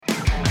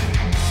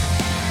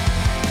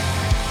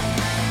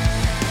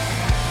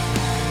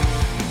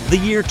The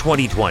year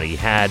 2020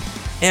 had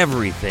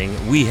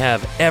everything we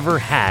have ever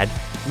had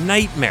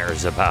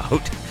nightmares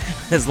about,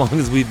 as long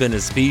as we've been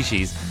a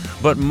species.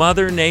 But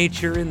Mother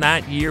Nature in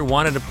that year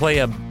wanted to play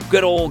a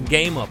good old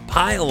game of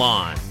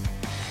pile-on.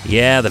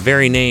 Yeah, the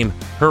very name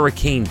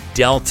Hurricane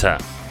Delta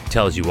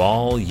tells you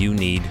all you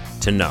need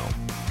to know.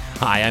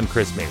 Hi, I'm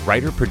Chris May,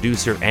 writer,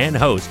 producer, and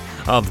host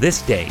of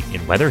This Day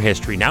in Weather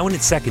History, now in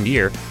its second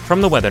year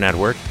from the Weather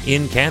Network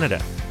in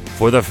Canada.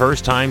 For the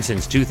first time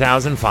since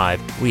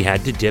 2005, we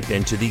had to dip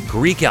into the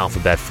Greek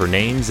alphabet for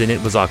names, and it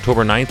was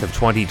October 9th of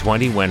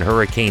 2020 when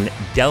Hurricane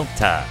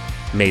Delta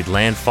made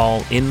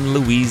landfall in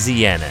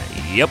Louisiana.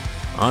 Yep,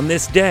 on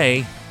this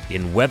day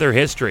in weather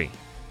history.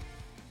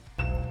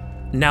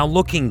 Now,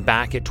 looking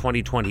back at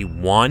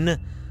 2021,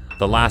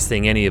 the last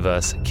thing any of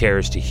us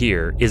cares to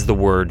hear is the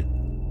word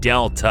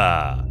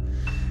Delta.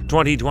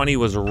 2020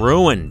 was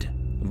ruined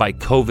by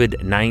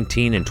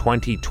COVID-19, and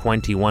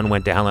 2021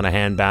 went to hell in a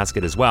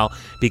handbasket as well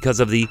because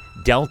of the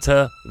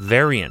Delta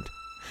variant.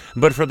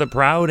 But for the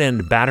proud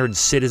and battered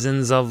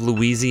citizens of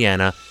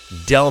Louisiana,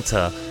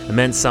 Delta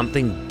meant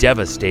something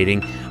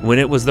devastating when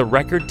it was the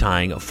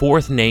record-tying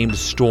fourth named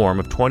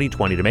storm of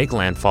 2020 to make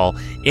landfall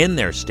in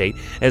their state,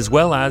 as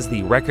well as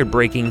the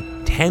record-breaking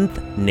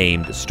 10th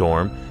named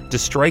storm to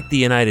strike the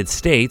United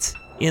States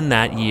in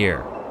that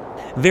year.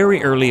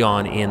 Very early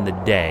on in the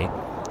day,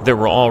 there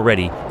were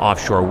already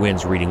offshore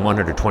winds reading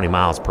 120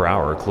 miles per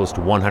hour, close to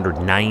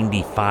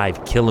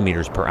 195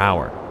 kilometers per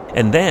hour.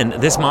 And then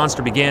this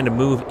monster began to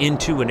move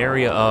into an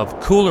area of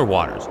cooler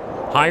waters,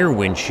 higher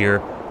wind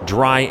shear,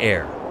 dry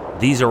air.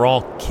 These are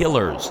all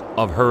killers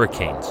of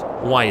hurricanes.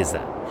 Why is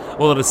that?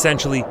 Well, it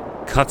essentially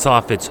cuts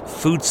off its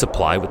food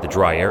supply with the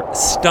dry air,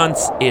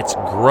 stunts its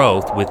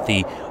growth with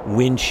the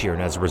wind shear,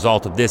 and as a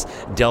result of this,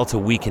 Delta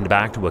weakened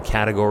back to a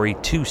Category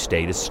 2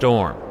 status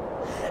storm.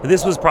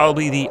 This was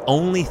probably the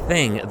only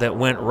thing that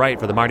went right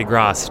for the Mardi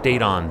Gras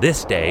state on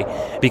this day,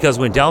 because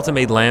when Delta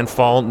made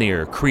landfall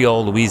near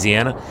Creole,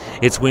 Louisiana,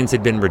 its winds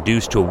had been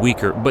reduced to a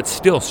weaker, but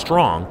still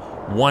strong,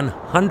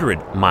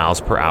 100 miles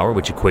per hour,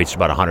 which equates to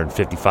about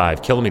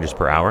 155 kilometers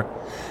per hour.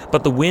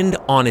 But the wind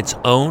on its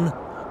own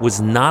was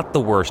not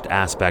the worst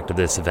aspect of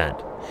this event.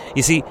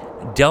 You see,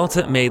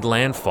 Delta made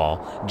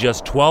landfall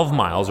just 12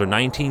 miles or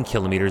 19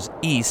 kilometers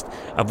east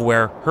of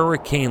where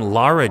Hurricane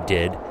Laura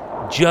did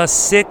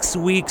just 6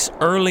 weeks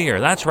earlier.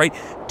 That's right,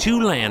 2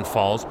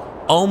 landfalls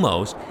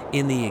almost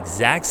in the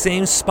exact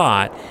same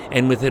spot,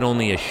 and within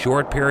only a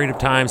short period of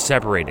time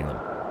separating them.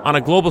 On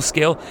a global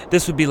scale,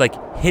 this would be like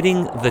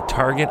hitting the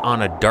target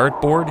on a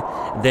dartboard,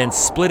 then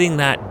splitting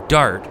that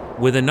dart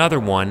with another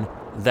one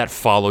that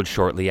followed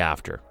shortly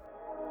after.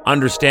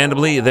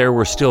 Understandably, there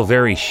were still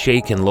very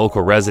shaken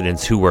local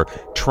residents who were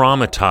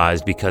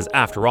traumatized because,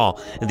 after all,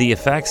 the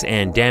effects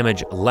and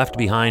damage left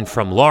behind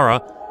from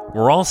Laura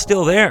were all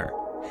still there.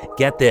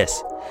 Get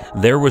this,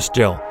 there were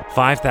still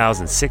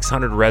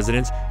 5,600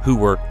 residents who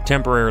were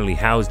temporarily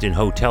housed in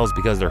hotels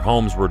because their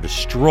homes were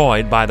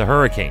destroyed by the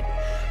hurricane.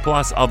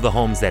 Plus, of the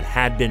homes that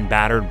had been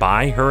battered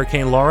by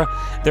Hurricane Laura,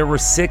 there were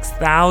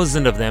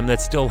 6,000 of them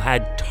that still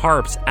had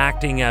tarps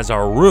acting as a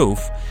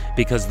roof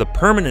because the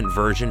permanent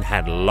version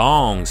had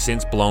long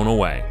since blown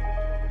away.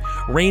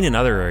 Rain in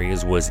other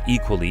areas was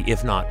equally,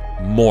 if not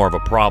more, of a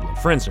problem.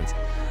 For instance,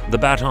 the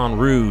Baton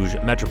Rouge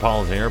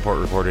Metropolitan Airport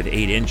recorded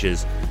 8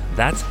 inches.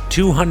 That's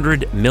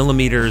 200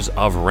 millimeters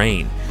of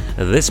rain.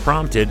 This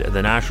prompted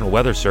the National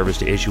Weather Service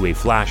to issue a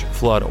flash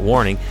flood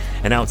warning,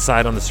 and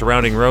outside on the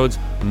surrounding roads,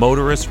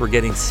 motorists were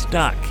getting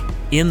stuck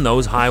in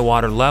those high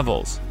water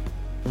levels.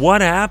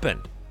 What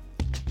happened?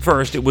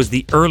 First, it was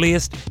the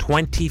earliest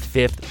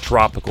 25th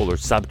tropical or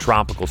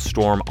subtropical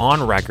storm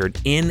on record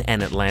in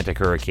an Atlantic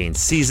hurricane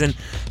season,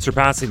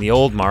 surpassing the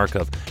old mark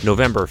of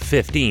November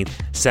 15th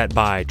set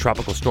by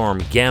Tropical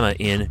Storm Gamma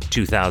in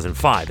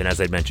 2005. And as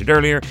I mentioned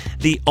earlier,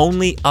 the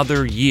only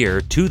other year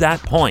to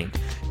that point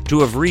to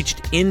have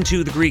reached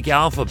into the Greek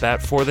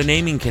alphabet for the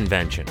naming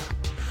convention.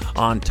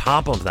 On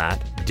top of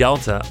that,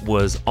 Delta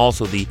was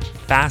also the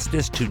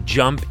fastest to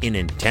jump in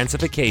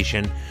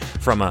intensification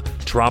from a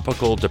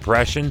tropical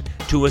depression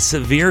to a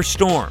severe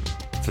storm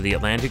for the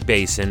Atlantic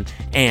Basin,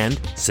 and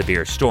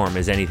severe storm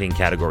is anything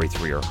Category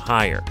 3 or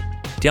higher.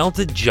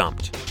 Delta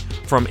jumped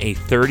from a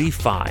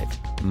 35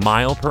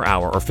 mile per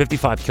hour or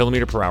 55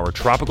 kilometer per hour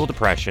tropical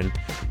depression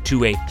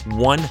to a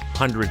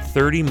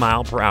 130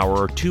 mile per hour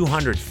or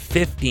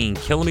 215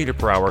 kilometer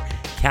per hour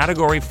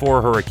Category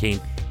 4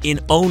 hurricane in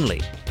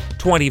only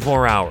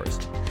 24 hours.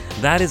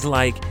 That is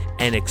like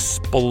an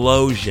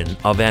explosion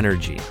of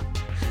energy.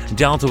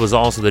 Delta was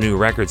also the new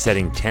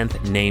record-setting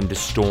 10th named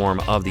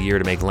storm of the year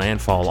to make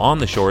landfall on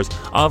the shores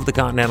of the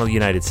continental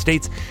United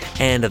States,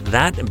 and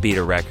that beat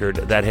a record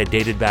that had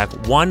dated back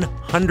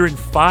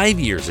 105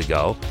 years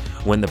ago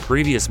when the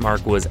previous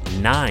mark was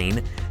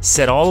 9,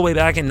 set all the way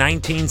back in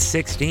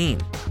 1916.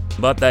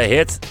 But the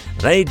hits,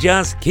 they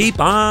just keep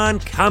on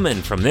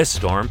coming from this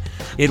storm.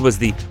 It was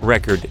the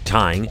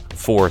record-tying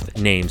fourth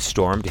named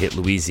storm to hit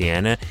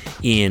Louisiana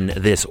in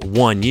this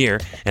 1 year,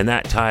 and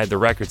that tied the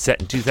record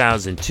set in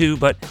 2002,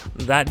 but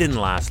that didn't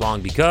last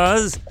long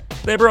because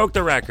they broke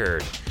the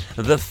record.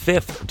 The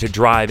fifth to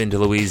drive into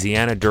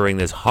Louisiana during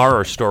this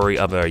horror story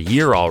of a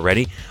year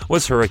already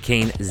was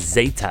Hurricane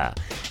Zeta,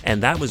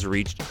 and that was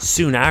reached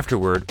soon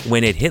afterward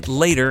when it hit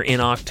later in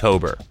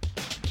October.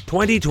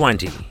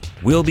 2020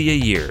 will be a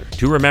year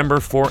to remember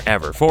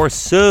forever for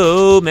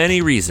so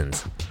many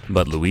reasons,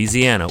 but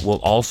Louisiana will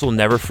also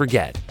never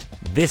forget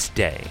this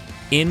day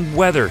in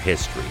weather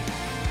history.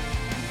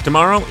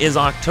 Tomorrow is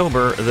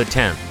October the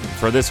 10th.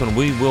 For this one,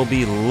 we will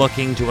be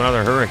looking to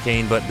another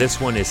hurricane, but this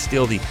one is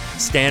still the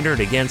standard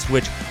against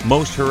which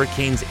most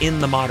hurricanes in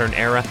the modern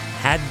era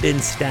had been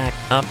stacked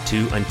up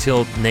to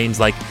until names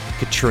like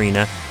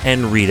Katrina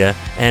and Rita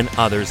and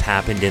others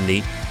happened in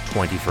the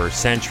 21st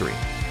century.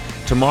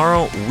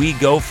 Tomorrow, we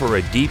go for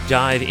a deep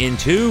dive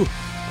into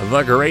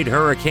the Great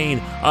Hurricane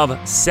of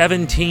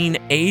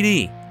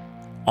 1780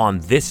 on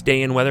This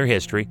Day in Weather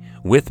History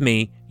with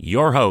me,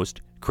 your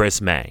host, Chris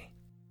May.